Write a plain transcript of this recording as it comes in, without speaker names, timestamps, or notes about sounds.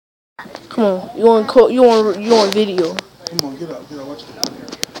Come on, you on video. Come on, get up, watch it.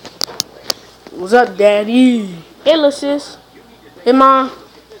 What's up, Daddy? Hey, little sis. Hey, Mom.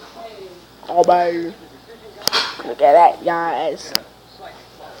 Oh, baby. Look at that, guys.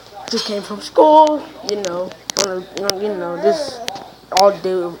 Just came from school. This all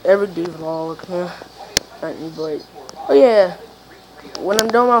day, every day vlog. Yeah, nothing but. Oh yeah. When I'm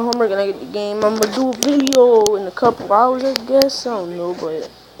done with my homework and I get the game, I'm gonna do a video in a couple hours, I guess. I don't know, but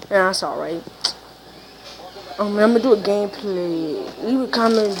yeah, that's alright. I'm gonna do a gameplay. Leave a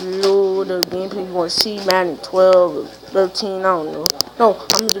comment below the gameplay you want to see. Madden 12 or 13, I don't know. No, I'm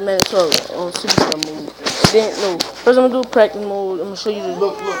gonna do Madden 12 on Superstar mode. Then, no, first I'm gonna do practice mode. I'm gonna show you the.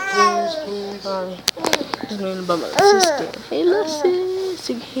 Look, please. This man about my sister. Hey, little sis.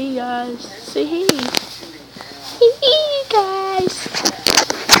 Say hey, guys. Say hey. Hey, guys.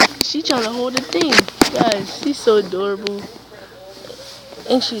 She trying to hold the thing. Guys, she's so adorable.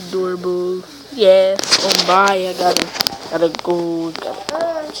 Ain't she adorable? Yeah. Oh, bye. I gotta go.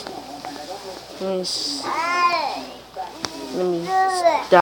 Let me stop.